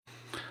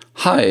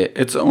Hi,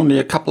 it's only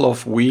a couple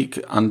of weeks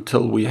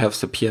until we have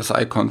the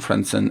PSI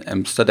conference in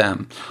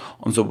Amsterdam.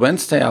 On the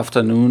Wednesday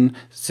afternoon,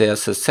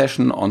 there's a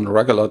session on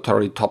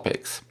regulatory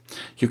topics.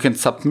 You can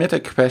submit a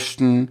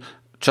question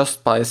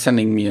just by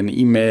sending me an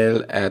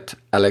email at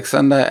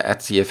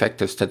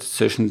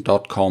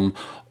alexander@theeffectivestatistician.com,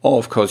 or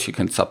of course you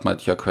can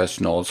submit your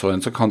question also in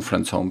the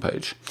conference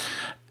homepage.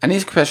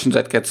 Any questions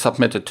that get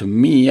submitted to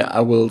me, I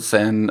will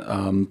then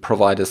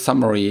provide a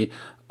summary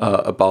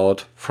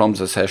about from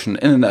the session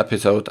in an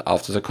episode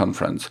after the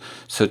conference.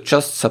 So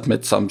just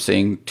submit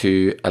something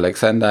to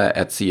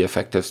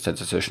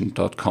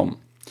alexander@theeffectivestatistician.com.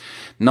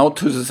 Now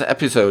to this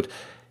episode.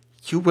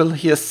 You will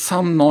hear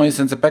some noise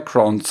in the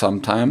background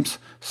sometimes.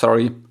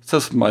 Sorry,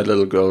 this is my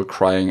little girl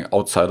crying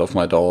outside of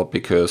my door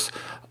because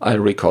I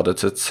recorded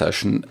this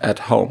session at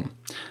home.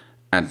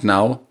 And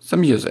now the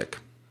music.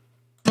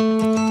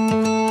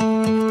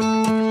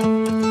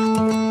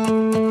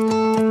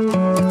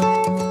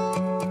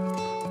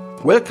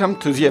 Welcome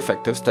to The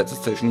Effective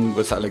Statistician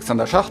with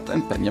Alexander Schacht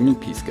and Benjamin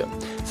Pieske,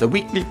 the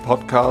weekly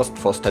podcast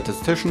for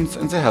statisticians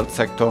in the health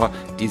sector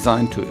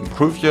designed to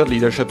improve your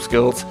leadership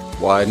skills,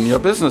 widen your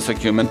business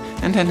acumen,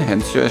 and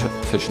enhance your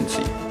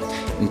efficiency.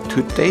 In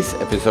today's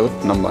episode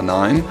number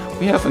 9,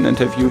 we have an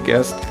interview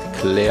guest,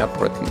 Claire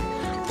Britton.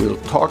 We'll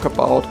talk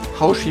about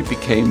how she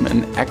became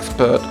an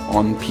expert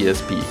on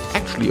PSP,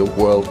 actually a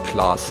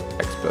world-class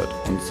expert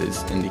on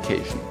this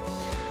indication.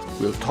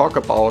 We'll talk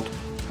about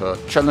her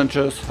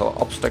challenges, her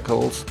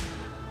obstacles,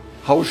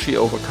 how she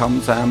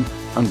overcomes them,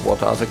 and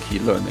what are the key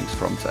learnings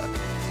from that.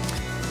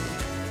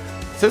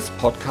 This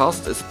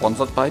podcast is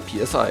sponsored by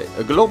PSI,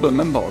 a global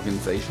member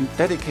organization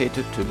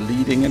dedicated to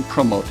leading and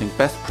promoting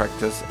best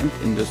practice and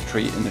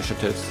industry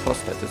initiatives for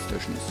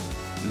statisticians.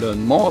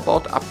 Learn more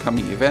about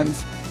upcoming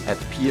events at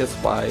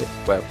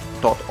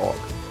psyweb.org,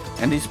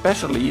 and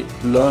especially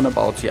learn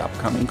about the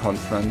upcoming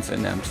conference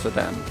in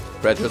Amsterdam.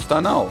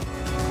 Register now.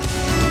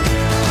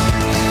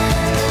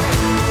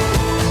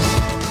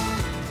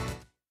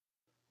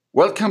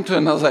 Welcome to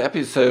another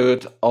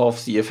episode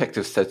of The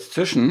Effective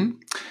Statistician.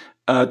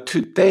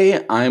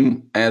 Today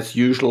I'm, as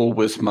usual,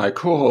 with my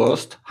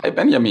co-host. Hi,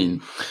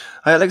 Benjamin.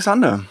 Hi,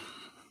 Alexander.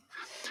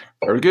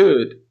 Very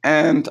good.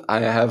 And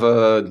I have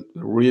a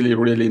really,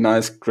 really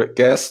nice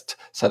guest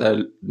that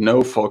I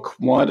know for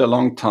quite a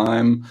long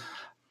time,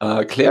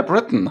 Claire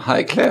Britton.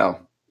 Hi,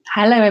 Claire.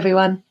 Hello,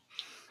 everyone.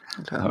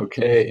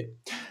 Okay.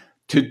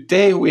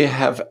 Today we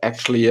have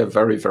actually a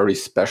very, very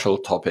special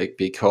topic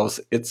because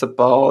it's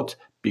about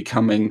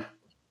becoming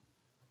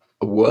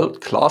a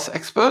world-class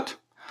expert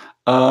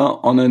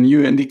on a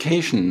new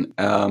indication.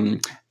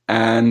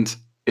 And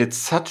it's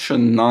such a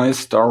nice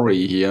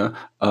story here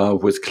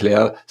with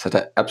Claire that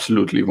I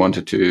absolutely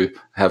wanted to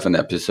have an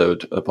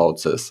episode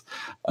about this.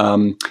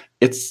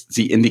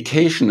 The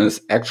indication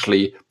is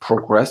actually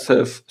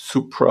progressive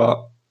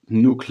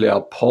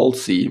supranuclear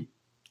palsy,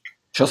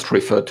 just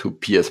referred to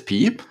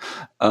PSP.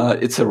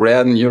 It's a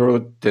rare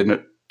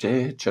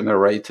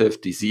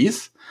neurodegenerative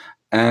disease.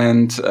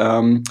 And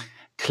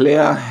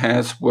Claire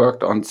has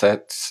worked on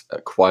that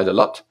quite a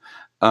lot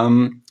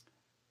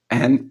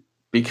and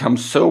become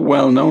so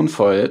well known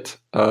for it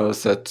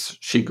that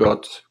she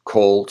got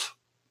called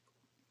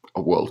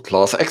a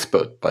world-class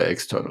expert by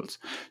externals.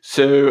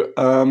 So,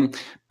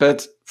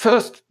 but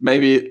first,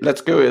 maybe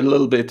let's go a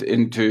little bit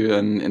into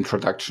an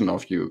introduction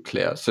of you,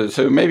 Claire.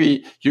 So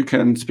maybe you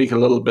can speak a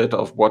little bit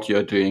of what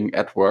you're doing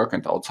at work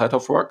and outside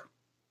of work.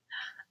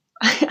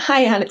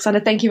 Hi, Alexander.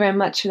 Thank you very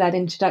much for that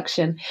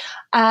introduction.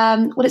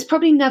 Well, it's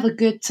probably never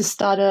good to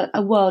start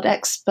a world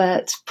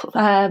expert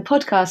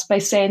podcast by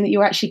saying that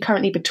you're actually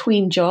currently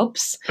between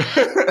jobs.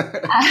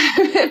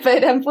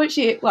 But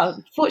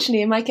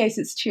fortunately, in my case,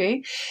 it's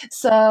true.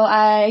 So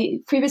I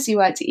previously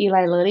worked at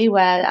Eli Lilly,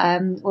 where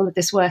all of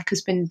this work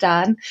has been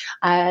done,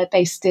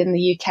 based in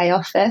the UK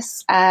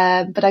office.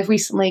 But I've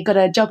recently got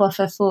a job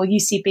offer for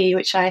UCB,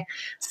 which I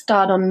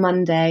start on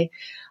Monday.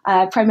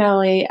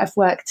 Primarily, I've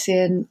worked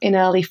in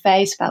early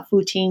phase about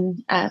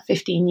 15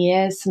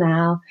 years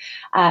now.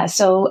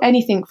 So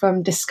anything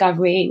from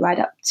discovery right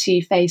up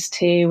to phase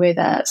 2 with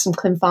some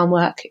clin pharm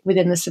work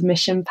within the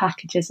submission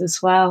packages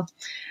as well.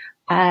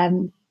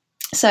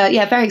 So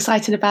yeah, very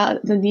excited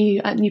about the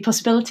new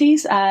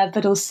possibilities,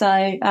 but also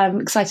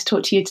excited to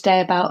talk to you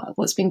today about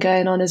what's been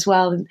going on as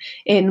well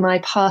in my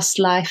past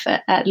life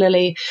at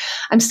Lilly.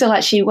 I'm still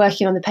actually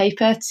working on the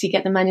paper to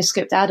get the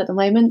manuscript out at the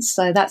moment,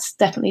 so that's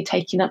definitely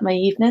taking up my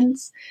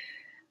evenings.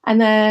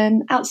 And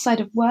then outside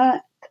of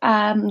work,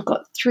 I've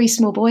got 3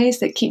 small boys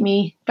that keep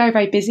me very,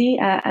 very busy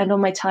and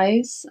on my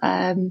toes.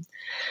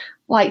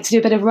 Like to do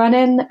a bit of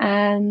running,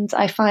 and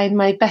I find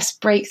my best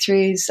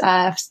breakthroughs,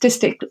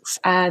 statistics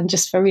and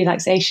just for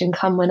relaxation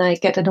come when I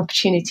get an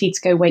opportunity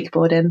to go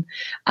wakeboarding.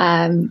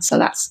 So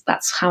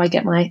that's how I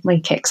get my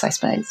kicks, I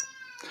suppose.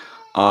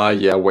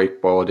 Yeah,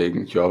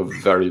 wakeboarding. You're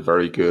very,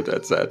 very good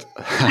at that.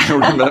 I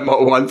remember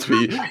once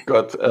we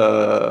went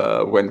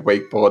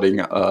wakeboarding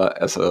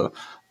as a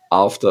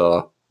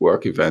after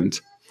work event.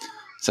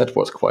 That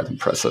was quite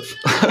impressive.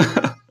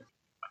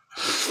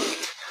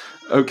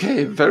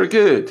 Okay, very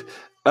good.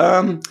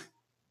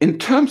 In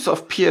terms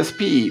of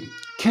PSP,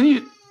 can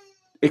you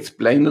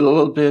explain a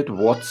little bit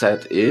what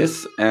that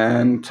is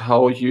and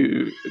how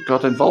you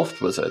got involved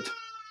with it?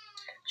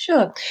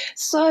 Sure.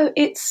 So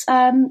it's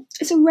a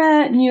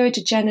rare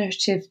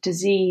neurodegenerative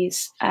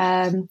disease.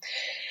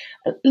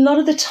 A lot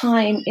of the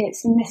time,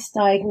 it's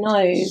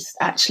misdiagnosed.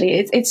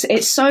 Actually,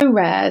 it's so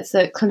rare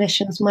that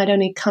clinicians might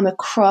only come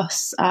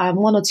across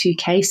one or two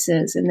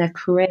cases in their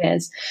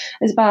careers.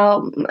 There's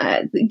about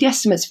the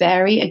estimates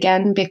vary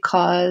again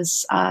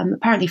because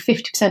apparently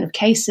 50% of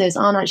cases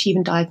aren't actually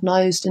even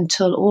diagnosed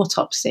until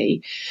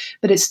autopsy,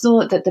 but it's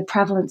thought that the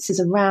prevalence is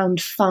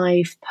around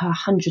 5 per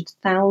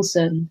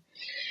 100,000.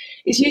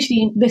 It's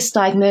usually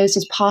misdiagnosed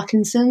as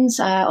Parkinson's,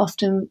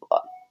 often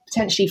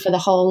potentially for the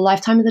whole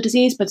lifetime of the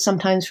disease, but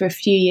sometimes for a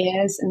few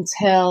years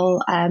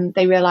until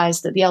they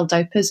realise that the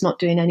L-DOPA is not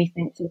doing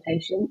anything for the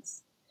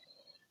patients.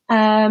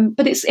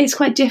 But it's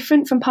quite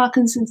different from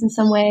Parkinson's in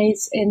some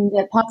ways, in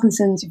that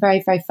Parkinson's are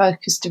very, very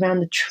focused around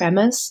the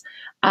tremors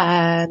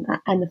and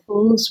the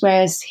falls,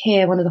 whereas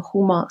here one of the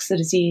hallmarks of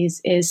the disease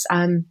is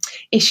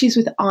issues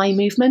with eye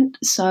movement.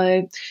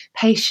 So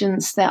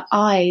patients, their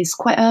eyes,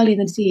 quite early in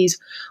the disease,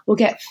 will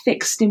get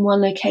fixed in one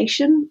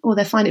location, or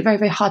they find it very,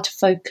 very hard to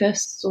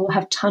focus, or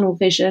have tunnel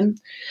vision.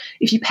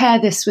 If you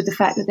pair this with the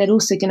fact that they're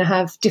also going to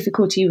have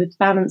difficulty with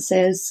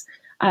balances,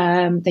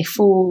 they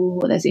fall,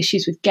 or there's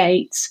issues with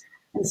gait,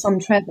 and some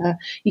tremor,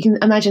 you can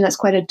imagine that's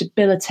quite a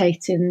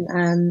debilitating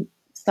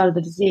start of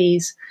the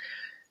disease.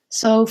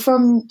 So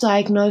from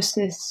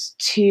diagnosis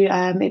to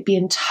it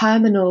being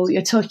terminal,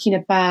 you're talking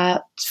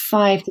about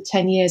 5 to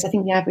 10 years. I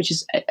think the average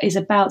is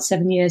about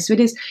 7 years. So it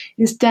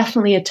is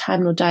definitely a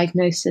terminal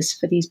diagnosis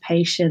for these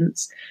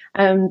patients.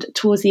 And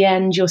towards the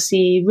end, you'll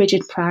see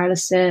rigid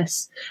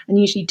paralysis and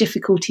usually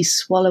difficulty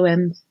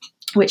swallowing,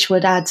 which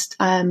would add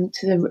to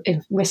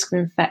the risk of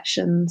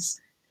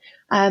infections.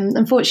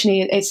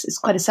 Unfortunately, it's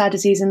quite a sad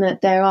disease in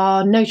that there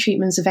are no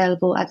treatments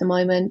available at the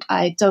moment.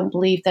 I don't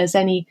believe there's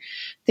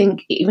anything,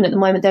 even at the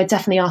moment. There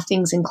definitely are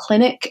things in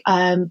clinic,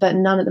 but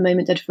none at the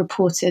moment that have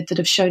reported that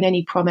have shown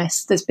any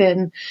promise. There's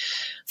been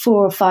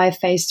 4 or 5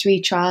 phase 3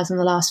 trials in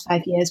the last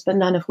 5 years, but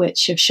none of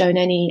which have shown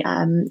any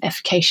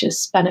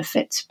efficacious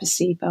benefit to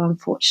placebo,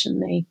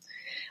 unfortunately.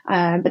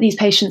 But these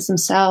patients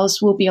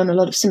themselves will be on a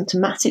lot of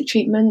symptomatic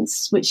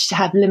treatments, which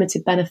have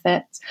limited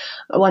benefit.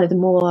 One of the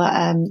more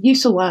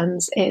useful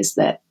ones is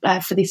that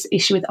for this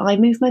issue with eye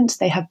movement,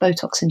 they have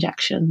Botox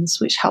injections,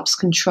 which helps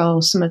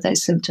control some of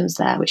those symptoms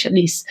there, which at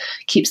least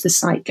keeps the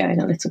sight going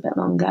a little bit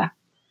longer.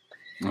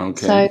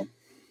 Okay. So,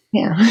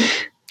 yeah,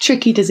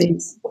 tricky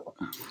disease.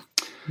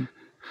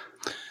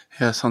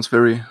 Yeah, sounds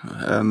very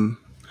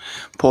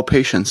poor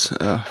patients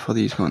for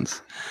these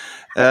ones.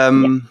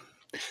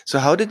 So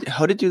how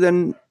did you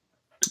then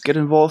get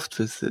involved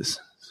with this?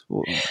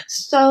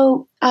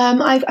 So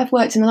I've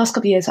worked in the last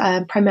couple of years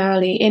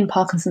primarily in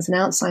Parkinson's and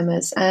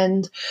Alzheimer's,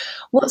 and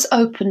what's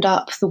opened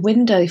up the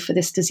window for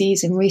this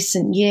disease in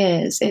recent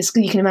years is,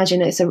 you can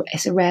imagine, it's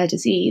a rare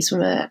disease.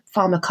 From a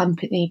pharma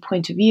company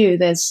point of view,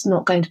 there's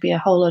not going to be a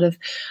whole lot of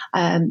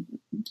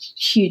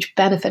huge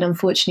benefit,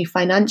 unfortunately,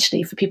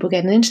 financially for people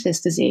getting into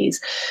this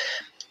disease.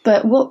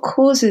 But what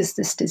causes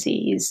this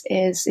disease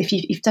is, if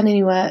you've done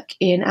any work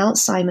in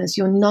Alzheimer's,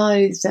 you'll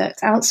know that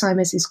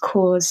Alzheimer's is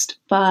caused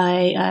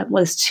by,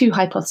 there's 2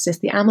 hypotheses: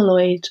 the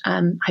amyloid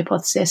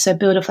hypothesis, so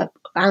build-up of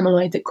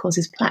amyloid that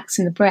causes plaques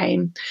in the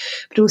brain,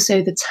 but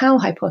also the tau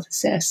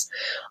hypothesis,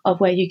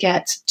 of where you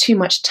get too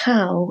much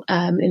tau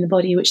in the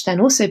body, which then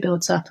also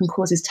builds up and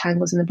causes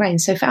tangles in the brain.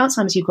 So for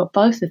Alzheimer's, you've got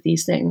both of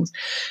these things,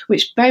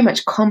 which very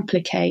much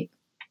complicate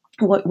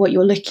what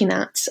you're looking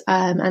at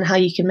and how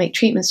you can make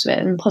treatments for it.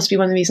 And possibly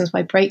one of the reasons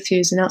why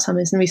breakthroughs in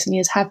Alzheimer's in recent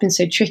years have been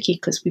so tricky,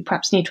 because we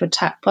perhaps need to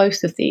attack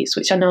both of these,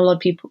 which I know a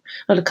lot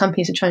of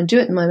companies are trying to do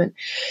at the moment.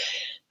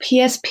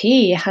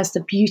 PSP has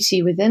the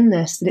beauty within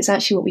this that it's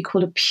actually what we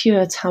call a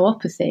pure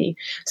tauopathy.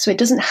 So it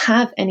doesn't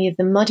have any of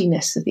the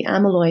muddiness of the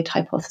amyloid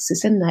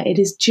hypothesis in there. It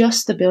is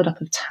just the buildup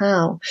of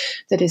tau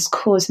that is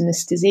causing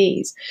this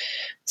disease.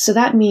 So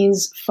that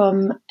means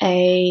from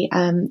a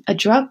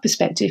drug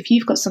perspective, if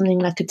you've got something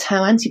like a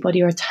tau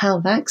antibody or a tau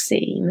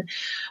vaccine,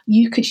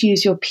 you could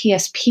use your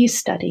PSP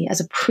study as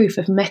a proof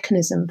of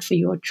mechanism for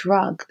your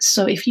drug.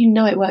 So if you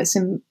know it works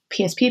in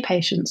PSP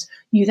patients,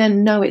 you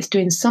then know it's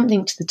doing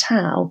something to the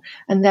tau,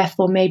 and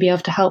therefore may be able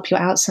to help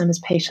your Alzheimer's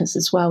patients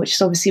as well, which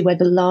is obviously where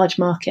the large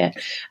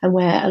market and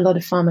where a lot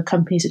of pharma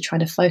companies are trying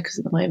to focus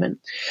at the moment.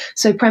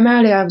 So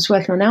primarily I was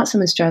working on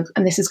Alzheimer's drugs,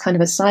 and this is kind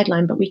of a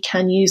sideline, but we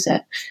can use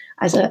it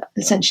as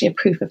essentially a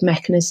proof of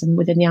mechanism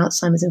within the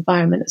Alzheimer's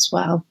environment as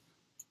well.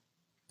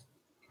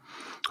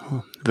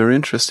 Oh, very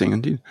interesting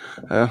indeed.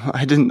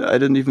 I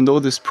didn't even know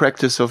this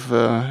practice of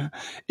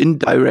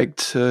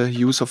indirect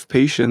use of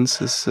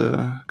patients is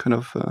kind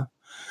of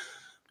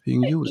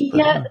being used.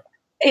 Yeah.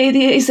 It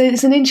is.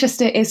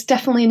 It's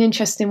definitely an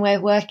interesting way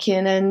of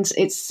working, and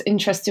it's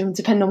interesting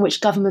depending on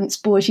which government's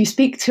board you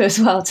speak to as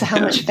well, to how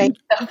much faith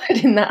they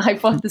put in that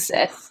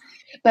hypothesis.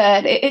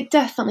 But it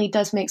definitely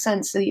does make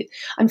sense.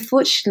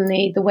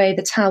 Unfortunately, the way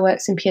the tau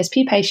works in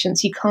PSP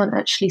patients, you can't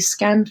actually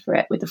scan for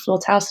it with the floor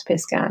tau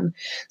scan.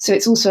 So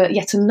it's also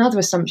yet another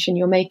assumption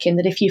you're making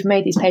that if you've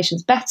made these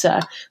patients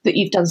better, that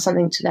you've done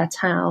something to their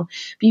tau.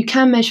 But you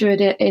can measure it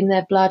in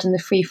their blood and the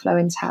free flow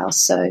in tau.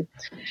 So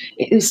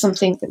it is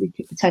something that we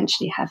could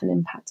potentially have an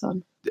impact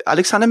on.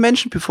 Alexander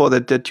mentioned before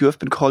that you have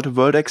been called a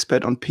world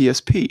expert on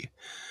PSP.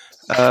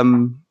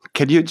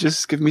 Can you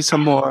just give me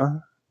some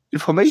more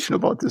information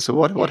about this? So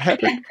what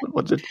happened?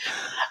 What did?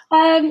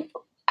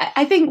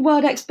 I think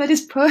world expert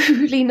is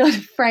probably not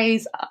a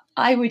phrase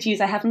I would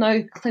use. I have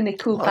no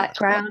clinical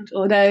background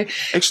or no.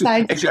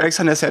 Actually,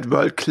 Alexander said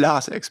world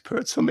class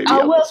expert, so maybe.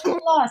 Oh, world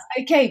class.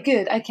 Okay,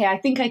 good. Okay, I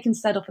think I can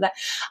settle for that.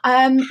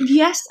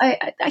 Yes,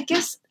 I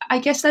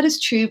guess that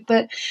is true,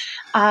 but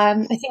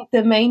I think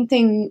the main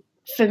thing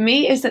for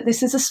me is that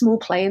this is a small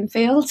playing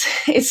field.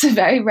 It's a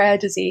very rare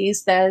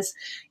disease. There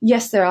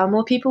are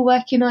more people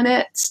working on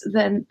it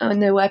than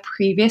there were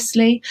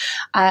previously,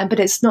 but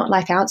it's not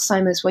like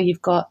Alzheimer's where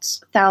you've got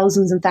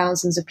thousands and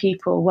thousands of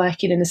people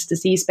working in this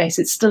disease space.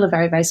 It's still a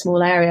very, very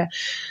small area.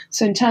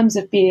 So in terms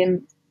of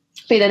being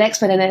an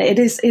expert in it,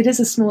 it is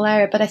a small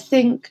area. But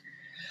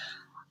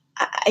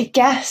I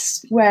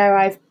guess where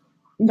I've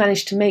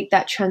managed to make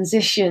that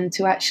transition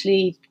to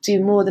actually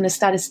do more than a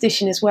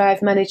statistician is where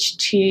I've managed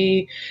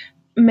to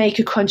make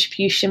a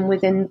contribution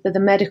within the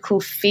medical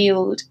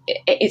field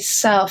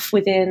itself,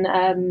 within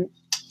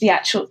the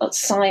actual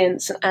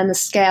science and the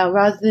scale,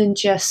 rather than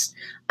just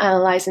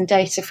analysing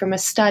data from a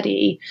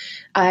study.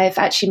 I've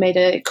actually made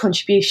a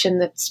contribution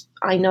that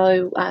I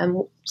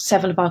know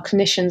several of our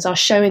clinicians are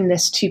showing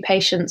this to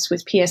patients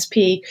with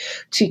PSP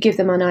to give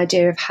them an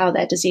idea of how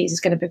their disease is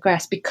going to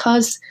progress,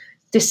 because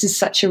this is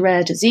such a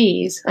rare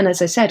disease. And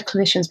as I said,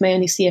 clinicians may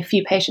only see a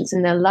few patients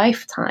in their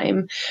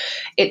lifetime.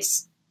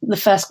 It's the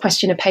first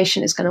question a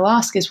patient is going to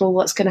ask is, well,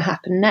 what's going to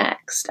happen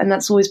next? And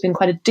that's always been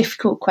quite a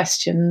difficult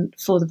question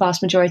for the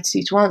vast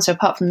majority to answer,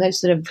 apart from those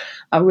that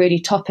are really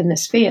top in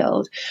this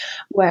field.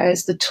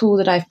 Whereas the tool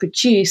that I've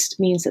produced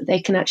means that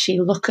they can actually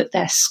look at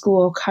their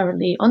score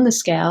currently on the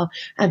scale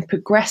and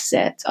progress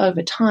it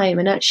over time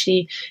and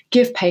actually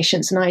give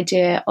patients an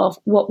idea of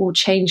what will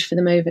change for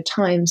them over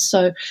time,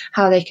 so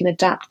how they can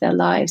adapt their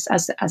lives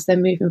as they're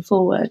moving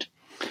forward.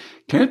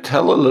 Can you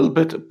tell a little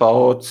bit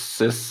about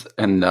this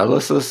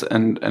analysis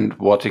and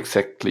what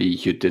exactly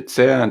you did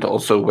there, and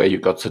also where you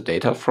got the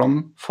data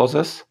from for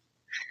this?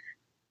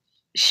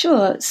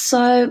 Sure.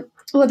 So,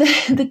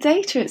 the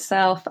data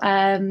itself.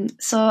 Early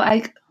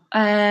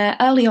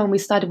on, we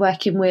started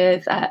working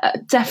with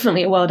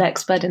definitely a world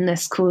expert in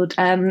this called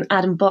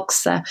Adam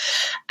Boxer,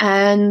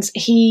 and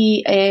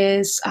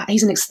he's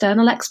an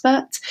external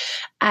expert,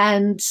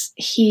 and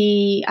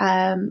he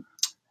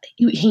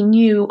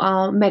knew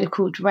our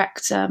medical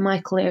director,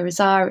 Michael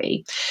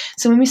Irizarry.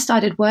 So when we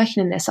started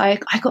working in this, I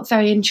got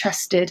very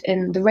interested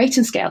in the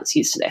rating scale that's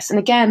used for this. And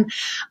again,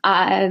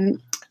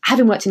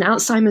 having worked in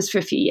Alzheimer's for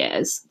a few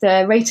years,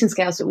 the rating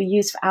scales that we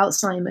use for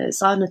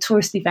Alzheimer's are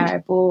notoriously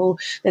variable.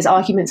 There's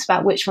arguments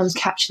about which ones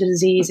capture the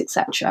disease,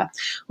 etc.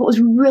 What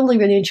was really,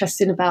 really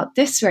interesting about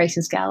this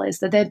rating scale is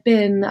that there'd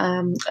been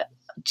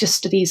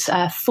just these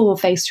 4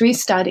 phase 3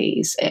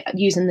 studies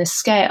using this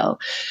scale,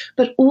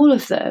 but all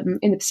of them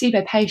in the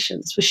placebo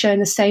patients were showing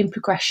the same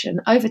progression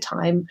over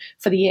time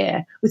for the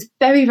year with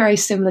very, very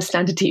similar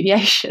standard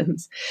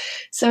deviations.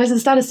 So as a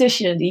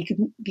statistician, you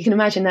can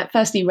imagine that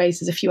firstly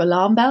raises a few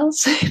alarm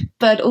bells,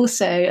 but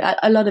also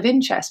a lot of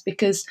interest,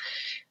 because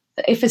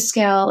if a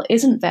scale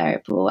isn't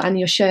variable and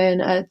you're showing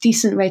a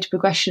decent rate of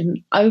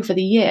progression over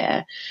the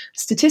year,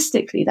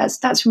 statistically,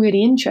 that's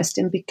really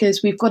interesting,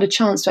 because we've got a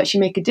chance to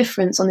actually make a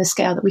difference on this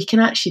scale that we can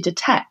actually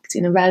detect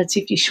in a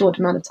relatively short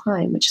amount of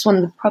time, which is one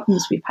of the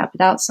problems we've had with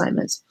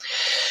Alzheimer's.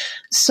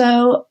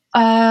 So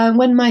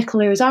when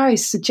Michael Irizarry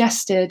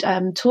suggested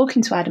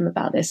talking to Adam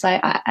about this,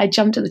 I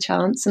jumped at the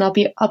chance, and I'll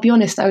be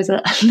honest, I was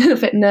a little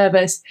bit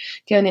nervous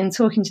going in and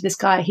talking to this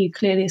guy who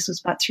clearly, this was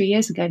about 3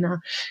 years ago now,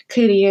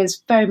 clearly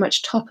is very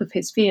much top of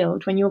his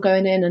field when you're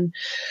going in and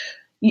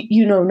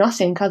you know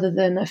nothing other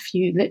than a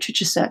few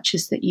literature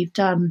searches that you've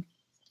done.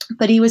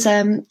 But he was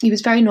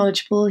very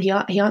knowledgeable. He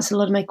answered a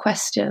lot of my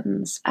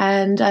questions,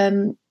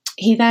 and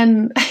he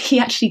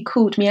actually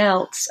called me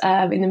out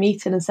in the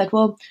meeting and said,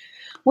 well,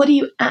 what are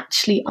you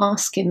actually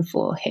asking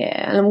for here?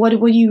 And what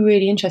are you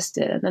really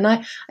interested in? And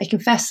I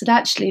confess that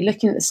actually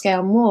looking at the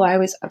scale more, I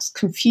was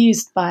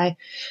confused by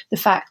the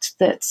fact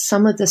that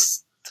some of the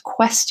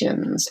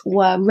questions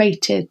were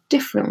rated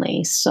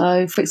differently.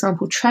 So, for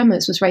example,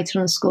 tremors was rated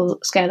on a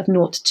scale of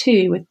 0 to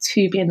 2, with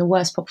 2 being the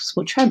worst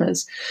possible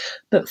tremors.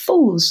 But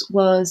falls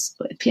was,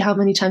 how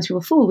many times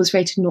people fall, was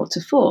rated 0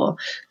 to 4.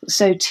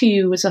 So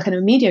 2 was a kind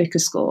of mediocre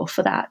score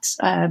for that.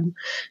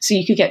 So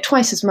you could get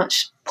twice as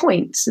much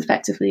points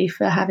effectively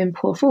for having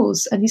poor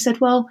falls. And he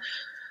said, well,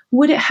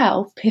 would it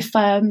help if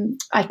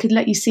I could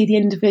let you see the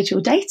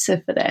individual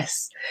data for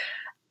this?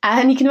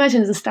 And you can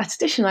imagine, as a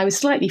statistician, I was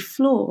slightly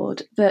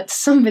floored that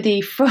somebody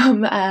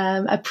from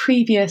a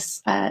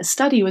previous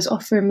study was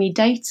offering me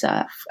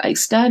data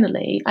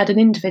externally at an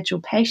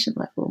individual patient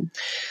level.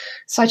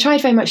 So I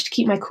tried very much to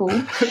keep my cool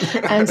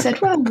and said,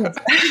 well,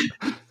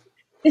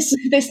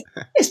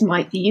 this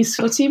might be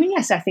useful to me.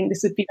 Yes, I think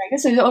this would be very good.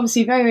 So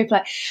obviously very, very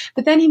polite.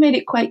 But then he made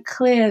it quite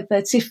clear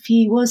that if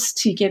he was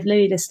to give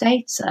Louis this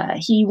data,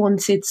 he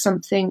wanted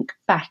something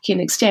back in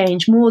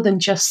exchange, more than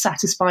just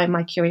satisfying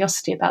my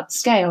curiosity about the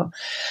scale.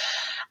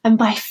 And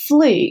by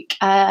fluke,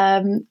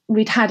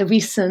 we'd had a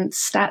recent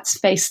stats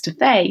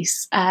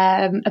face-to-face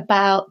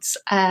about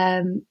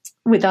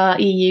with our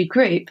EU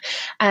group,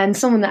 and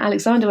someone that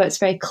Alexander works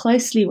very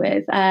closely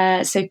with.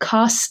 So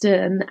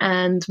Carsten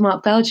and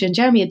Mark Belger and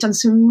Jeremy had done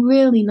some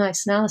really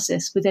nice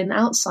analysis within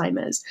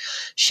Alzheimer's,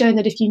 showing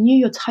that if you knew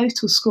your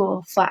total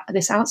score for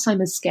this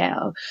Alzheimer's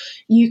scale,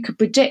 you could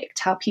predict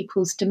how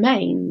people's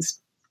domains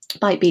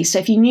might be. So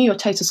if you knew your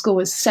total score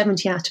was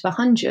 70 out of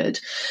 100,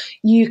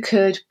 you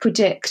could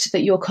predict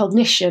that your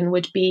cognition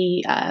would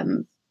be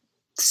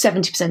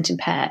 70%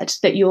 impaired,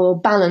 that your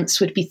balance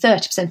would be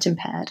 30%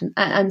 impaired,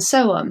 and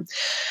so on.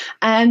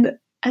 And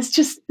as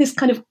just this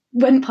kind of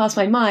went past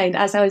my mind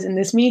as I was in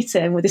this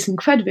meeting with this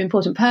incredibly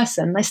important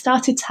person, I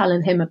started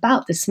telling him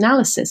about this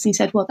analysis. And he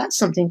said, well, that's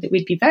something that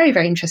we'd be very,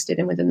 very interested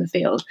in within the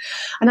field.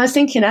 And I was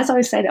thinking, as I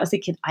was saying it, I was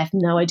thinking, I have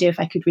no idea if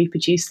I could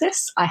reproduce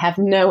this. I have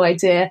no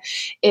idea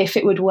if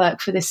it would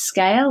work for this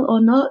scale or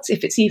not,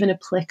 if it's even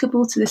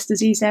applicable to this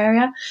disease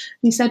area. And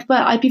he said,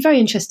 well, I'd be very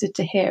interested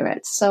to hear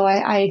it. So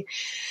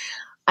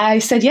I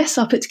said, yes,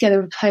 I'll put together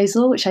a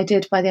proposal, which I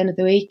did by the end of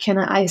the week. And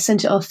I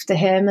sent it off to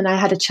him, and I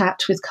had a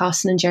chat with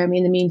Carsten and Jeremy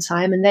in the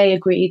meantime. And they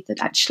agreed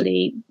that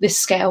actually this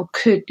scale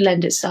could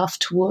lend itself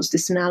towards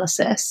this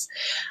analysis.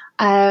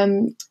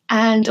 And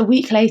a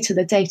week later,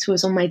 the data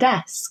was on my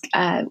desk,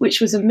 which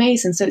was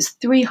amazing. So it's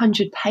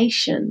 300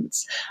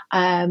 patients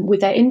with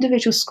their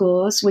individual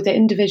scores, with their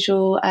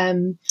individual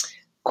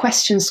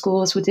question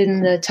scores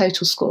within the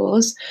total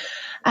scores.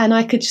 And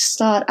I could just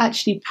start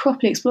actually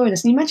properly exploring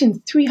this. And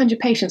imagine 300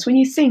 patients. When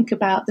you think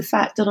about the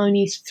fact that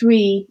only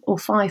 3 or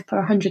 5 per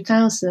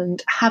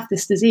 100,000 have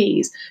this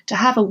disease, to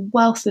have a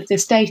wealth of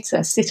this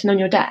data sitting on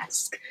your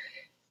desk,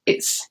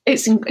 it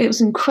was an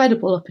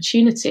incredible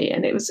opportunity.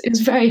 And it was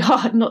very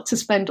hard not to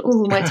spend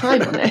all of my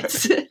time on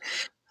it,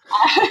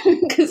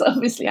 because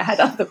obviously I had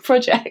other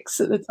projects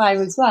at the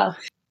time as well.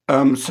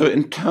 So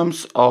in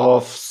terms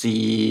of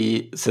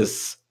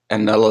this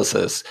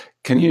analysis,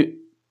 can you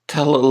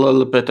tell a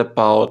little bit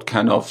about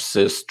kind of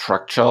the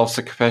structure of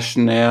the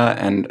questionnaire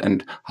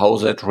and how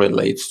that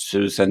relates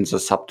to then the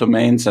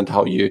subdomains and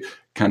how you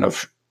kind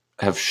of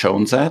have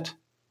shown that?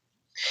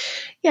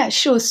 Yeah,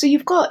 sure. So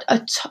you've got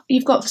 6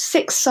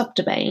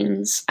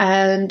 subdomains,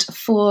 and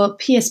for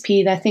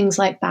PSP, they're things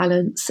like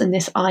balance and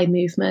this eye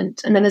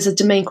movement. And then there's a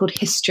domain called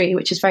history,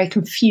 which is very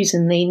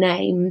confusingly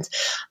named,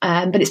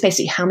 but it's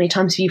basically how many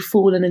times have you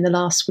fallen in the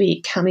last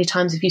week? How many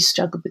times have you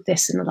struggled with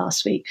this in the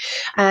last week?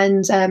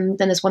 And then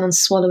there's one on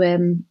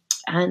swallowing,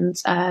 and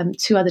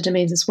 2 other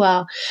domains as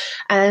well.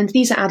 And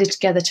these are added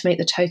together to make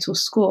the total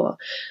score.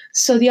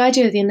 So the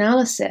idea of the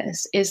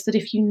analysis is that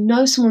if you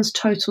know someone's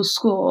total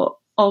score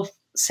of,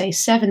 say,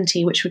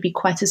 70, which would be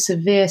quite a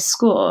severe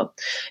score,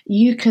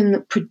 you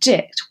can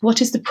predict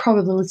what is the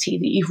probability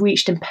that you've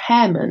reached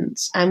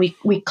impairment. And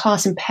we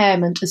class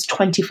impairment as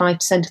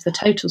 25% of the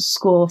total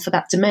score for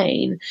that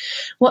domain.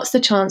 What's the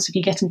chance of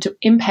you getting to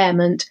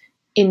impairment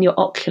in your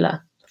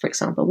ocular, for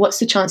example? What's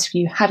the chance of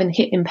you having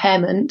hit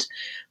impairment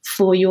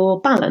for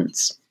your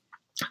balance?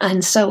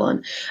 And so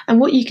on. And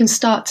what you can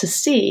start to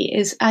see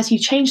is as you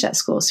change that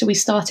score, so we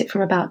start it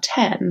from about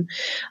 10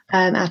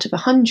 out of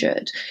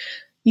 100,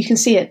 you can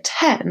see at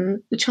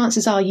 10, the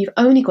chances are you've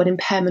only got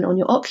impairment on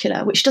your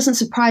ocular, which doesn't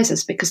surprise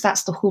us because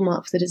that's the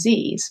hallmark of the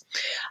disease.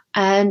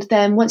 And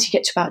then once you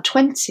get to about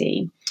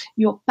 20,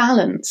 your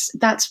balance,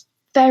 that's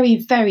very,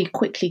 very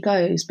quickly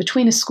goes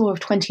between a score of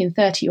 20 and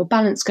 30, your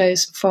balance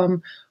goes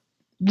from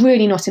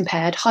really not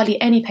impaired, hardly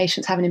any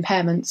patients having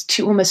impairments,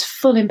 to almost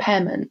full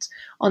impairment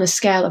on a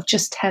scale of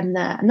just 10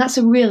 there. And that's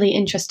a really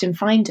interesting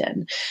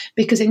finding,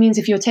 because it means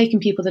if you're taking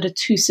people that are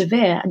too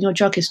severe and your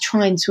drug is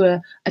trying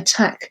to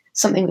attack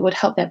something that would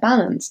help their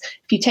balance,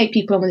 if you take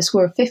people on with a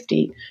score of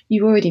 50,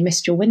 you've already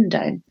missed your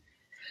window.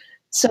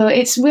 So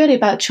it's really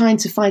about trying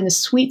to find the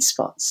sweet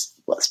spots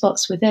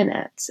within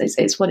it.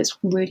 It's what it's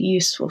really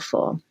useful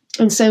for.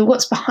 And so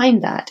what's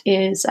behind that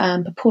is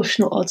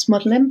proportional odds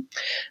modelling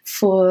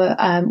for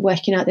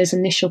working out those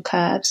initial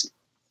curves.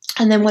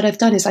 And then what I've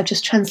done is I've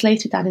just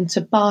translated that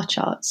into bar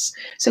charts.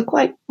 So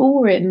quite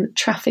boring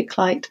traffic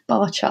light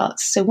bar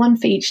charts. So one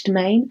for each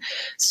domain.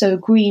 So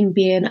green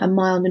being a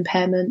mild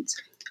impairment,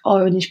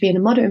 orange being a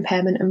moderate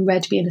impairment, and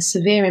red being a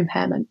severe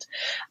impairment.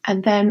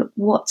 And then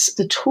what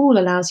the tool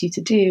allows you to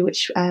do,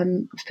 which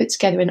we've put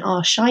together in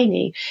R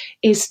Shiny,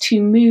 is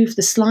to move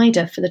the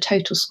slider for the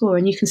total score.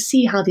 And you can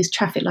see how these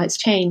traffic lights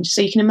change.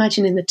 So you can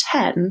imagine in the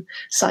 10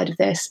 side of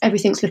this,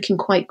 everything's looking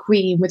quite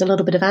green with a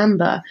little bit of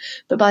amber.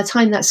 But by the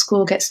time that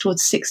score gets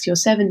towards 60 or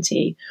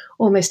 70,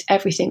 almost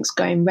everything's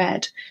going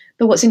red.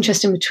 But what's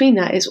interesting between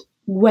that is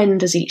when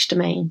does each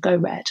domain go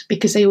red?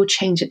 Because they all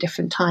change at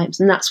different times.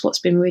 And that's what's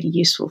been really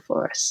useful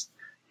for us.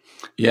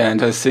 Yeah,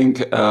 and I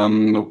think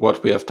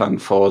what we have done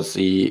for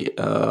the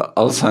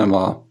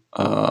Alzheimer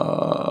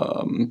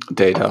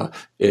data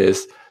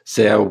is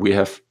there we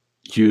have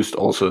used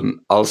also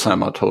an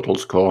Alzheimer total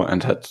score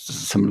and had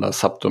similar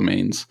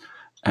subdomains.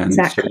 And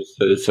exactly.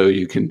 so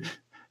you can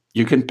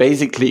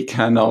basically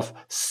kind of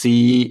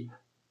see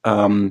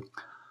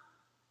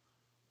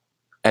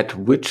at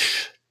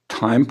which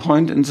time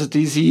point in the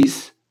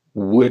disease,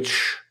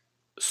 which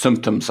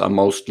symptoms are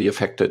mostly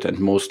affected and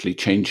mostly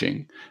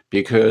changing.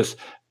 Because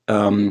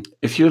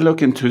if you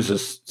look into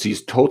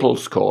these total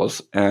scores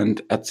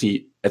and at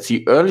the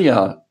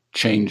earlier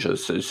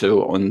changes,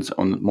 so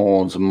on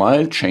more the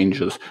mild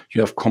changes,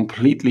 you have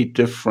completely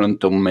different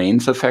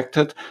domains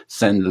affected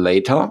than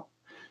later.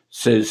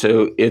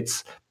 So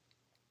it's,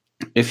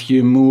 if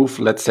you move,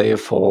 let's say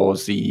for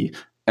the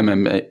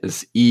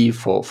MMSE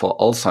for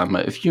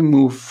Alzheimer, if you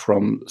move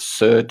from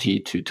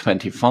 30 to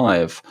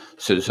 25,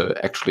 so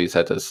actually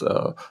that is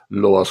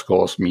lower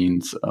scores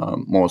means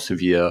more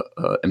severe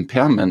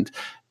impairment,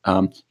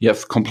 you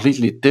have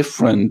completely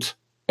different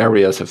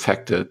areas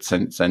affected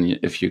than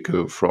if you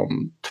go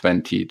from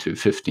 20 to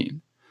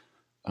 15.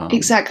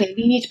 Exactly.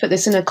 You need to put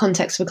this in a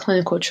context of a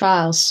clinical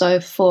trial. So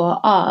for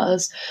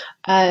ours,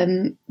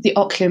 the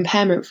ocular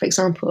impairment, for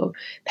example,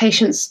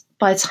 patients,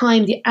 by the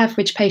time the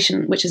average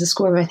patient, which is a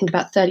score of I think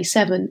about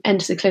 37,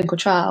 enters the clinical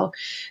trial,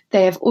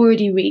 they have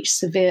already reached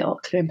severe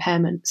ocular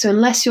impairment. So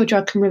unless your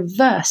drug can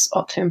reverse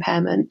ocular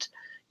impairment,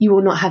 you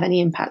will not have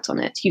any impact on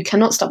it. You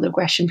cannot stop the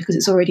progression because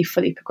it's already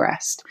fully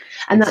progressed.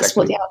 And that's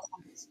what the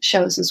outcomes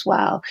shows as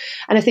well.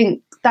 And I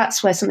think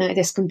that's where something like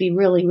this can be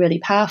really, really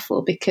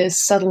powerful, because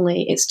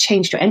suddenly it's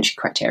changed your entry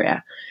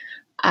criteria.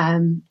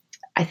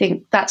 I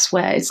think that's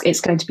where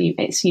it's going to be,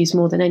 it's used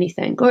more than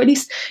anything, or at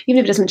least even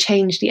if it doesn't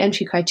change the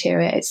entry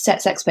criteria, it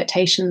sets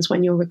expectations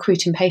when you're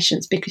recruiting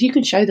patients, because you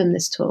can show them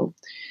this tool.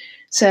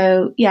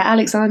 So yeah,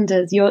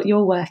 Alexander,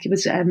 your work, it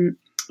was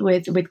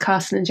with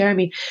Carsten and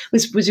Jeremy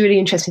was really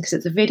interesting because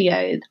it's a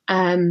video.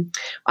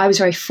 I was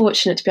very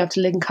fortunate to be able to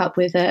link up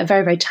with a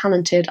very, very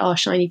talented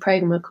R-Shiny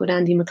programmer called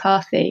Andy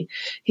McCarthy,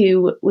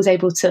 who was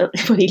able to,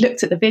 when he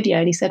looked at the video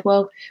and he said,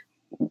 well,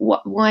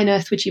 why on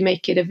earth would you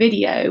make it a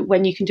video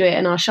when you can do it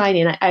in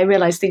R-Shiny? And I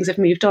realized things have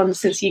moved on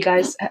since you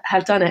guys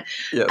have done it.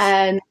 Yes.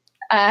 And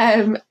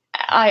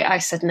I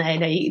said, no,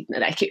 you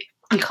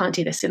can't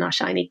do this in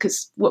R-Shiny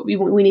because what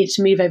we need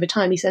to move over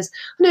time. He says,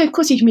 no, of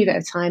course you can move it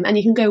over time, and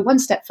you can go one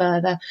step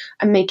further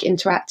and make it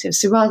interactive.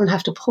 So rather than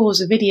have to pause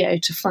a video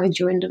to find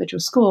your individual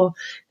score,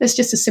 there's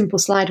just a simple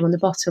slider on the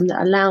bottom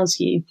that allows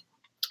you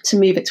to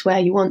move it to where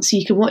you want. So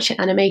you can watch it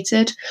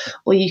animated,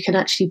 or you can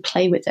actually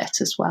play with it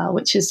as well,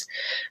 which is,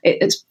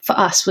 it's for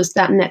us, was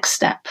that next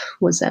step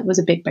was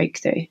a big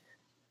breakthrough.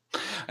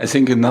 I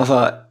think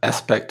another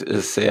aspect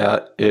is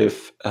there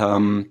if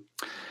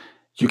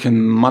you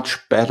can much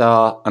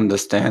better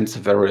understand the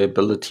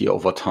variability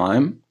over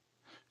time.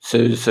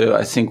 So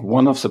I think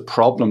one of the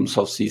problems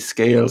of these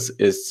scales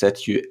is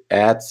that you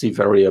add the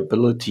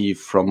variability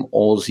from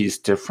all these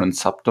different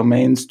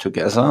subdomains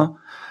together.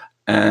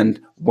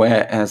 And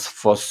whereas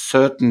for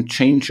certain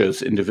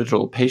changes,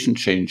 individual patient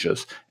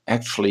changes,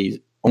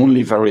 actually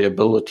only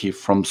variability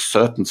from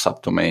certain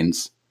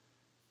subdomains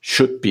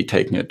should be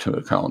taken into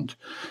account.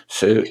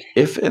 So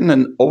if in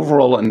an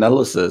overall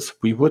analysis,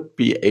 we would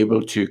be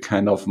able to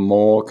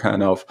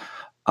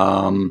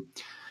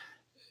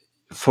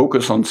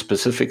focus on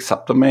specific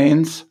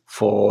subdomains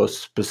for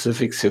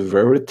specific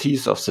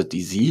severities of the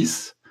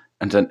disease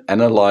and then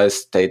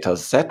analyze data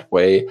that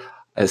way,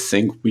 I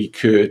think we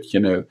could,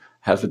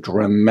 have a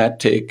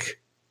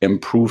dramatic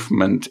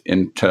improvement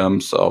in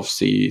terms of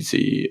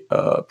the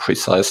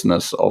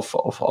preciseness of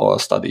our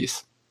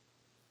studies.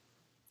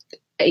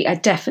 I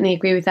definitely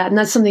agree with that. And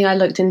that's something I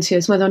looked into,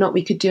 is whether or not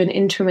we could do an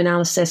interim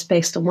analysis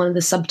based on one of the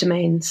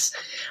subdomains.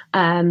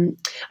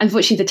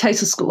 Unfortunately, the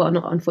total score, well,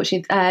 not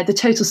unfortunately, the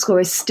total score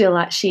is still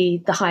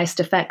actually the highest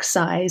effect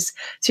size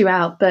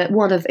throughout. But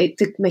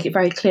to make it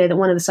very clear that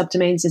one of the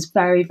subdomains is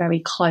very,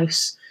 very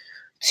close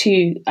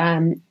to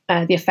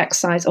the effect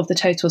size of the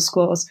total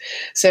scores.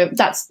 So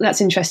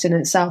that's interesting in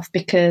itself,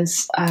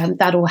 because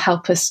that will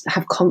help us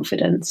have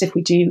confidence if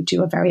we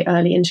do a very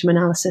early interim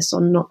analysis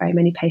on not very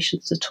many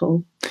patients at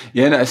all.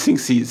 Yeah, and I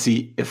think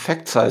the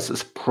effect size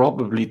is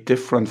probably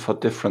different for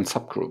different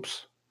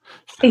subgroups.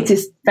 So, it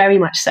is very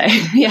much so,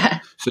 yeah.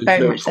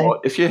 Very much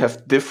so. If you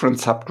have different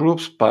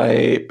subgroups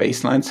by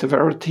baseline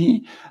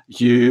severity,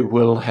 you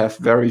will have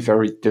very,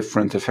 very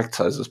different effect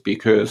sizes,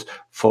 because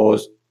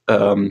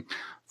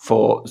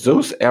for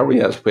those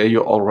areas where you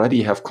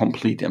already have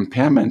complete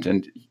impairment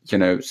and,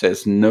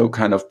 there's no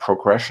kind of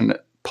progression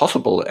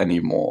possible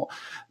anymore,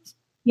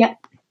 yeah,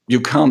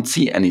 you can't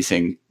see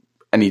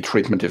any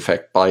treatment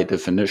effect by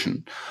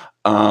definition.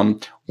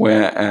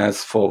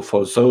 Whereas for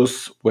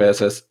those where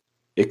there's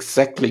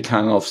exactly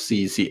kind of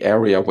the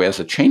area where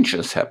the change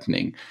is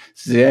happening,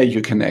 there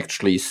you can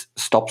actually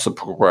stop the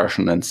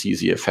progression and see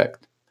the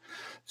effect.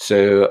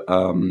 So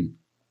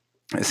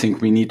I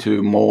think we need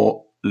to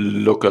more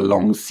look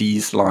along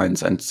these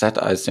lines, and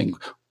that, I think,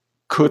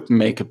 could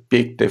make a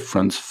big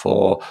difference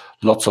for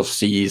lots of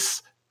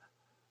these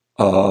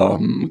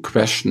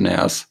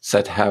questionnaires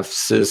that have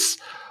this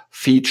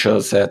feature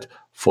that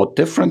for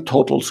different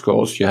total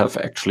scores, you have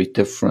actually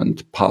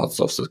different parts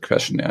of the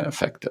questionnaire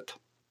affected.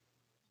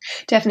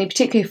 Definitely,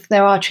 particularly if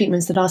there are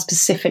treatments that are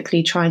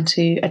specifically trying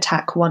to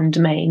attack one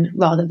domain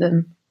rather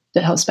than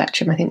the whole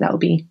spectrum. I think that will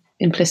be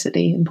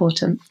implicitly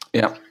important.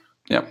 Yeah.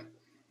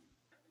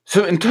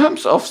 So in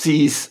terms of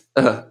these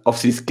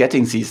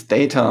getting these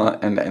data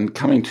and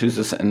coming to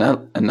this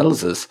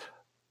analysis,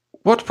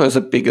 what were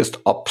the biggest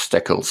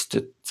obstacles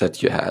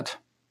that you had?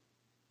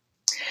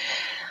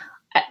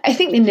 I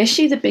think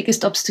initially the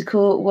biggest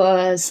obstacle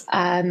was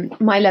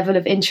my level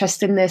of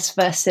interest in this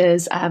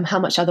versus how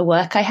much other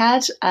work I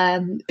had.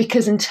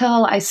 Because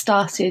until I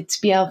started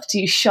to be able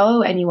to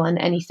show anyone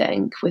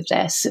anything with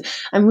this,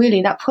 and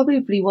really that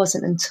probably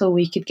wasn't until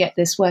we could get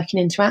this working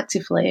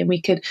interactively and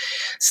we could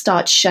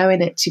start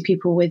showing it to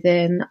people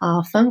within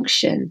our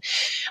function.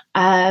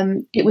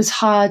 It was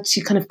hard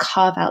to kind of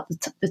carve out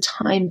the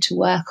time to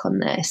work on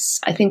this.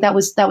 I think that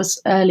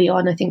was early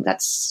on. I think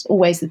that's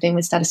always the thing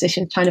with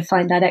statisticians, trying to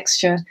find that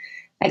extra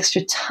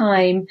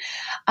time.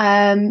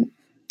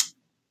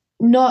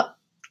 Not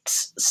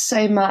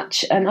so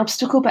much an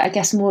obstacle, but I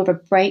guess more of a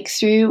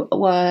breakthrough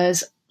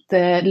was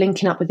the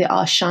linking up with the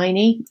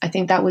R-Shiny. I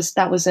think that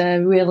was a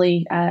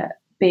really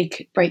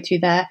big breakthrough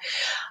there.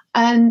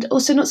 And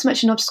also not so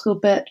much an obstacle,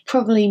 but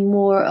probably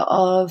more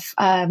of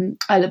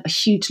a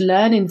huge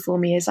learning for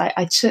me as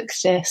I took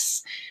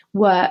this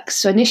work.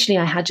 So initially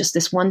I had just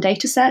this one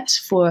data set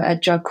for a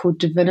drug called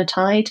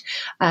divinotide,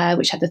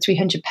 which had the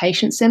 300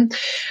 patients in.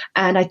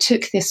 And I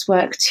took this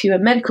work to a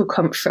medical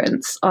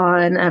conference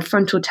on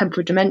frontal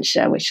temporal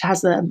dementia, which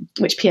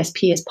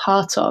PSP is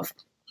part of.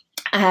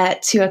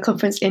 To a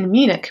conference in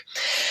Munich.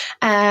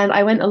 And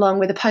I went along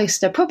with a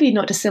poster, probably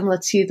not dissimilar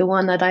to the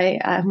one that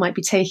I might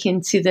be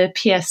taking to the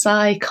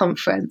PSI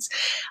conference.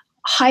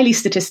 Highly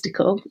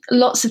statistical,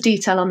 lots of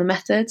detail on the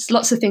methods,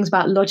 lots of things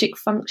about logic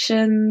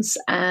functions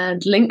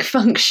and link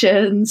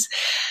functions.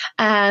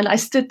 And I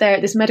stood there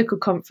at this medical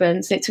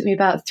conference. It took me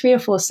about 3 or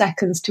 4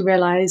 seconds to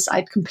realize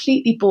I'd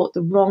completely bought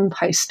the wrong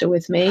poster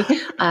with me.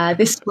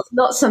 This was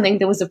not something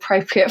that was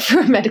appropriate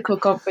for a medical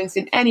conference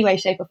in any way,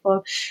 shape or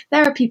form.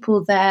 There are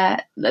people there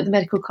at the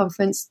medical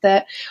conference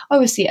that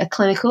obviously are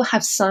clinical,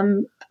 have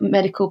some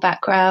medical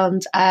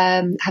background,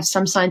 have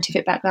some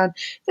scientific background.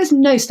 There's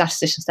no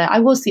statisticians there. I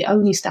was the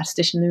only statistician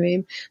in the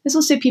room. There's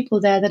also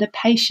people there that are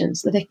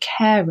patients, that are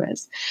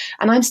carers.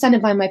 And I'm standing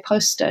by my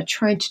poster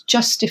trying to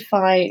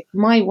justify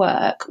my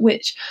work,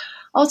 which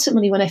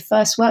ultimately, when I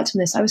first worked on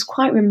this, I was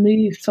quite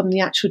removed from the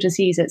actual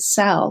disease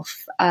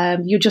itself.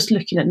 You're just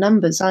looking at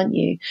numbers, aren't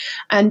you?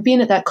 And being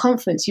at that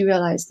conference, you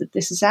realize that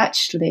this is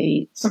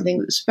actually something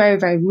that's very,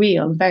 very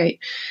real and very,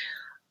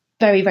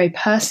 very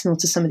personal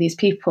to some of these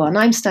people. And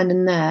I'm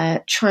standing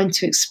there trying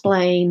to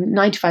explain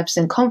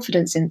 95%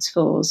 confidence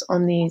intervals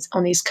on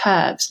these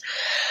curves.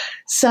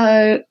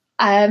 So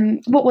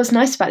what was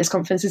nice about this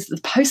conference is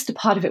the poster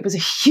part of it was a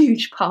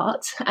huge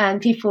part,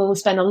 and people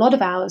spend a lot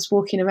of hours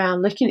walking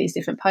around looking at these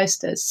different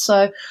posters.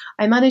 So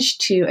I managed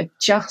to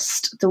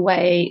adjust the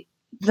way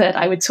that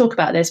I would talk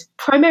about this,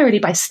 primarily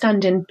by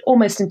standing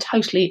almost and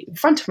totally in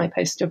front of my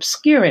poster,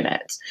 obscuring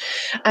it,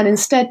 and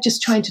instead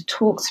just trying to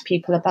talk to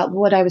people about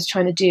what I was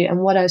trying to do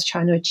and what I was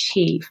trying to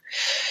achieve.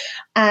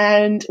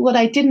 And what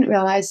I didn't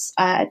realize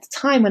at the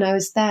time when I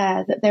was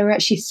there, that there were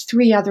actually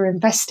 3 other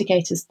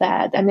investigators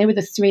there, and they were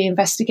the 3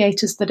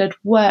 investigators that had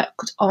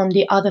worked on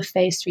the other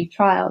phase 3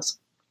 trials.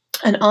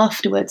 And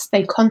afterwards,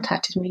 they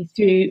contacted me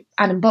through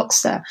Adam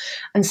Boxer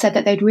and said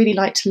that they'd really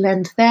like to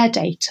lend their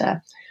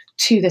data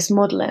to this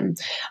modelling.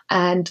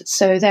 And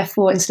so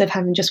therefore, instead of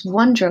having just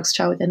one drugs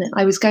trial within it,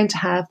 I was going to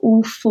have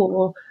all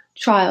 4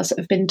 trials that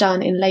have been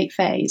done in late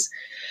phase.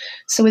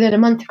 So within a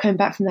month of coming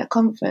back from that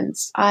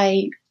conference,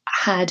 I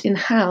had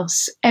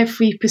in-house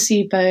every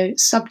placebo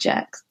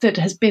subject that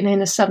has been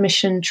in a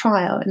submission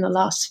trial in the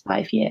last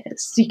 5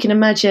 years. So you can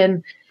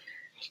imagine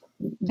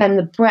then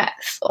the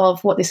breadth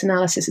of what this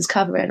analysis is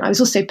covering. I was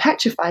also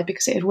petrified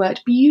because it had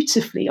worked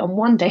beautifully on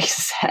one data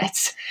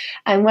set,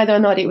 and whether or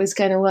not it was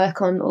going to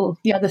work on all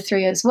the other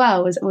 3 as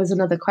well was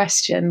another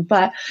question.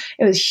 But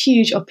it was a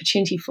huge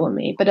opportunity for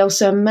me, but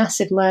also a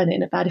massive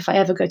learning about, if I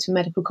ever go to a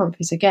medical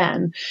conference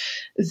again,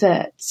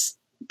 that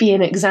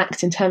being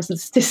exact in terms of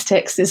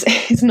statistics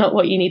is not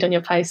what you need on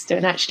your poster,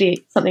 and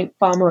actually something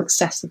far more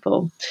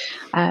accessible.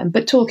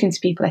 But talking to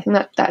people, I think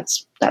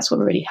that's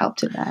what really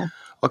helped it there.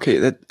 Okay,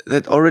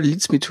 that already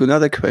leads me to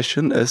another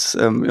question: is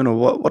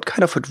what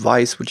kind of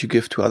advice would you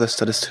give to other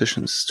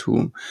statisticians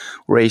to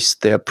raise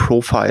their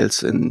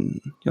profiles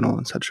in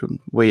such a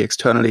way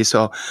externally,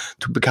 so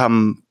to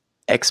become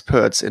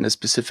experts in a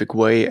specific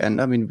way.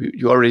 And I mean,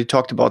 you already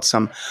talked about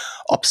some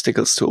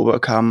obstacles to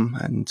overcome.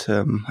 And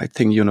I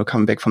think,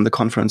 coming back from the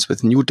conference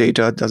with new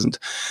data doesn't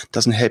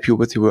help you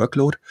with your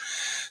workload.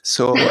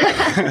 So,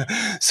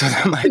 so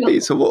that might be.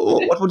 So,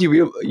 what would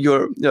be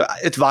your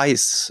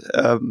advice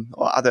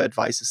or other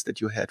advices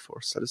that you had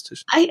for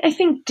statisticians? I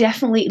think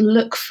definitely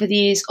look for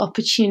these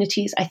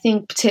opportunities. I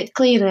think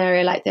particularly in an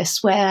area like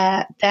this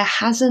where there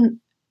hasn't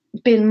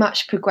been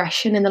much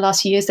progression in the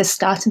last few years, there's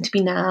starting to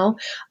be now.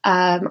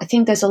 I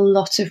think there's a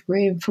lot of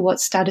room for what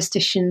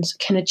statisticians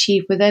can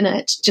achieve within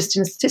it, just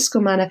in a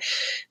statistical manner.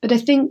 But I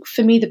think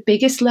for me, the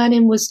biggest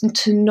learning was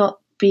to not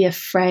be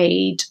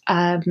afraid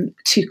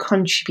to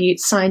contribute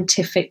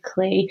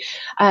scientifically.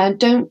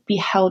 Don't be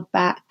held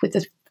back with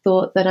the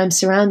thought that I'm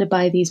surrounded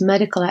by these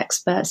medical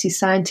experts, these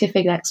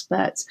scientific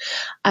experts.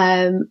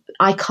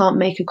 I can't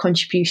make a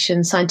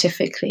contribution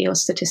scientifically or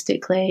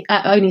statistically,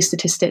 only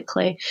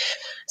statistically.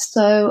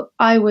 So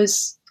I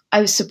was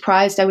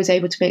surprised I was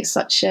able to make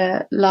such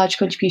a large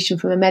contribution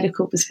from a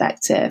medical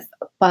perspective.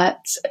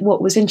 But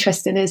what was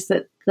interesting is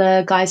that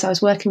the guys I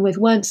was working with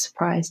weren't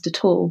surprised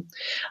at all.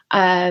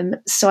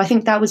 So I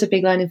think that was a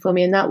big learning for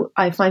me, and that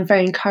I find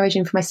very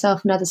encouraging for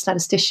myself and other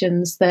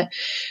statisticians, that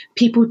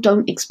people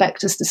don't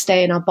expect us to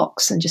stay in our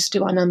box and just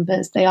do our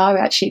numbers. They are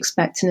actually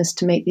expecting us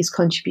to make these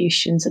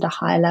contributions at a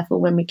higher level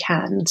when we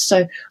can.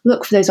 So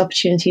look for those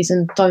opportunities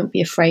and don't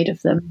be afraid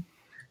of them,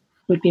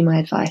 would be my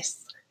advice.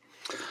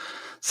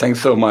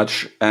 Thanks so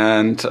much.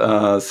 And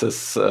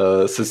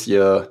this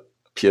year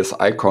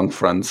PSI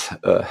conference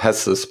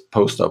has this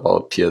poster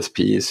about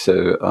PSP,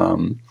 so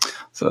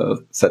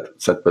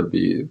that will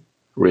be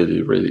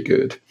really, really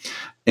good.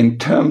 In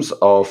terms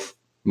of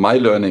my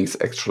learnings,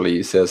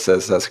 actually, there's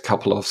a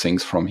couple of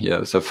things from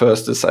here. So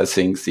first is, I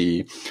think,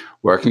 the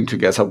working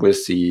together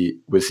with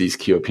these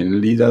key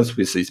opinion leaders,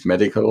 with these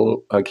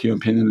medical key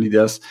opinion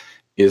leaders,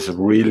 is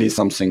really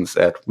something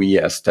that we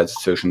as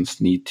statisticians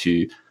need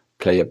to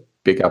play a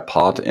bigger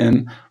part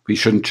in. We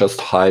shouldn't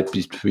just hide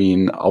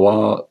between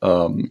our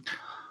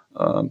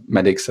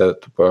medics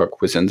that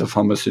work within the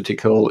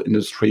pharmaceutical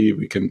industry.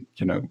 We can,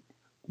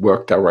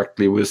 work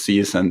directly with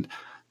these, and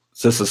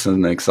this is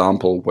an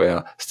example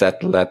where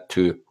that led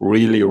to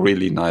really,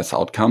 really nice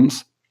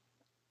outcomes.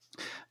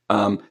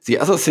 The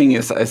other thing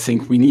is, I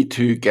think we need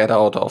to get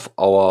out of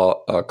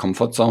our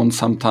comfort zone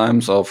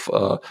sometimes of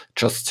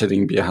just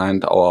sitting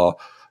behind our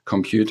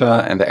computer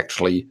and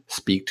actually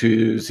speak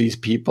to these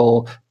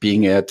people,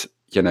 being it,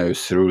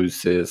 through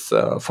these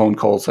phone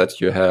calls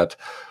that you had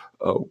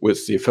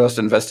with the first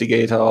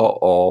investigator,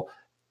 or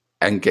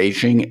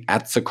engaging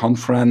at the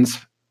conference,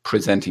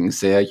 presenting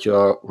there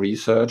your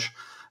research.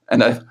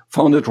 And I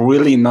found it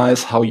really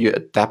nice how you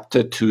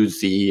adapted to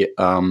the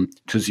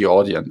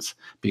audience,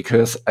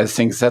 because I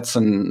think that's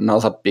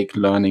another big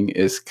learning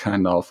is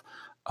kind of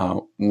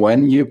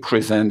when you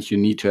present, you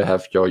need to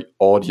have your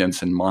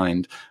audience in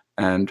mind.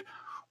 And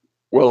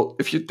well,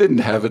 if you didn't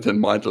have it in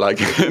mind,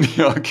 like in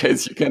your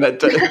case, you can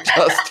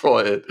adjust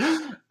for it.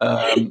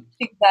 Exactly.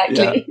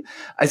 Yeah.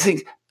 I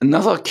think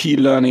another key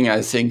learning,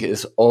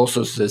 is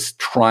also this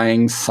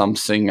trying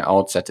something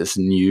out that is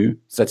new,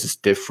 that is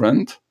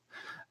different.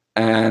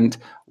 And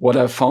what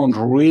I found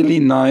really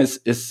nice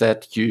is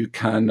that you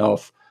kind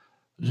of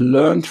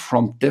learned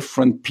from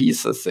different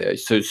pieces there.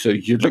 So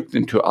you looked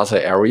into other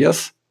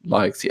areas,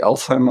 like the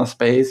Alzheimer's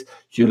space.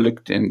 You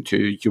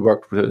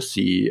worked with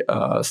the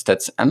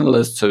stats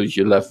analyst, so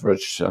you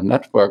leveraged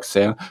networks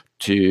there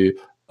to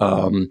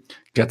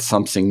get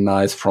something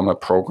nice from a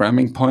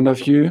programming point of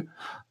view.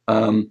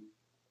 And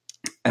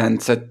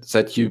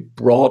that you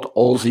brought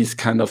all these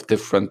kind of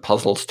different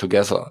puzzles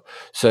together.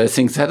 So I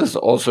think that is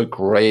also a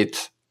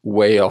great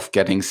way of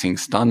getting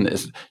things done,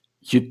 is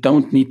you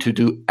don't need to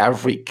do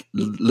every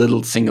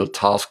little single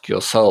task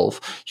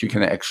yourself. You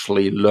can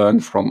actually learn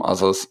from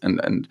others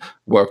and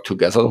work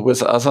together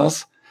with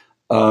others,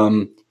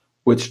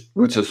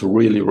 which is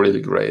really, really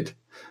great.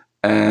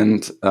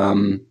 And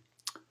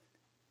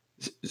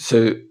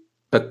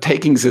but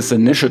taking this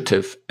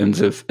initiative in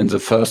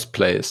the first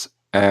place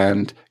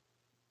and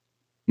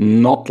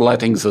not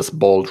letting this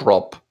ball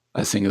drop,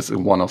 I think, is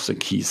one of the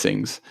key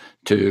things,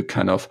 to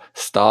kind of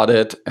start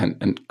it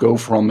and go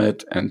from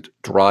it and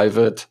drive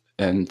it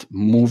and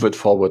move it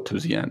forward to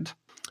the end.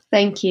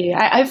 Thank you.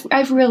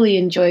 I've really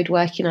enjoyed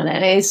working on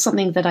it. It is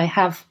something that I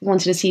have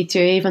wanted to see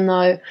through, even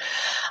though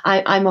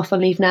I'm off on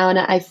leave now, and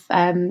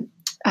I'm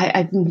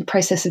in the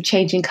process of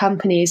changing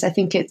companies. I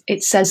think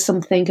it says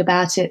something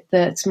about it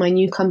that my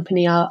new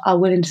company are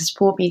willing to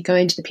support me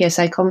going to the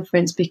PSI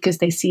conference, because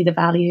they see the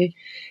value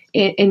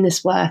in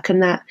this work,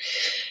 and that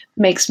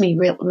makes me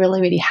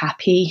really, really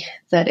happy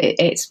that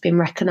it's been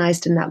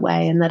recognised in that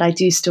way, and that I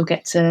do still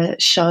get to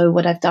show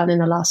what I've done in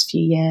the last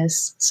few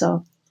years.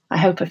 So I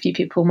hope a few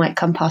people might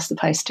come past the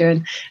poster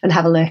and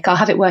have a look. I'll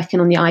have it working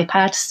on the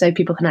iPad so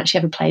people can actually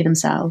have a play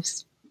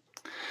themselves.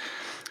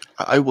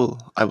 I will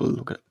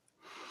look at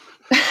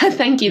it.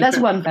 Thank you. That's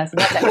one person.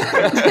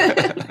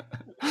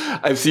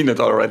 I've seen it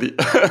already.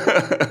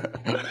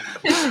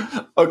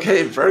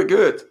 Okay, very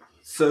good.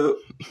 So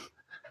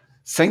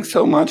Thanks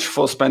so much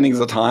for spending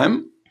the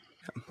time.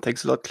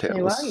 Thanks a lot, Claire.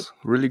 No It was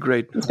really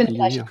great. It's been a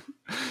pleasure.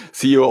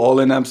 See you all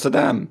in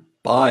Amsterdam.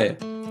 Bye.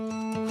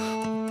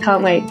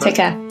 Can't wait. Take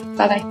care.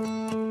 Bye-bye.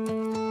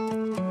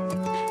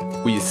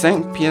 We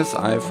thank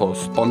PSI for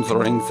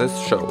sponsoring this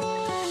show.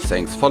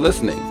 Thanks for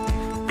listening.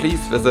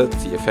 Please visit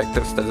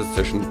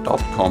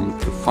theeffectivestatistician.com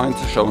to find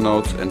the show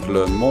notes and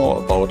learn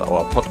more about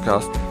our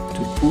podcast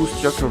to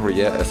boost your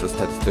career as a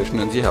statistician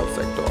in the health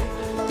sector.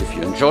 If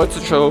you enjoyed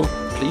the show,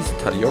 please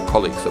tell your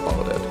colleagues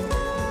about it.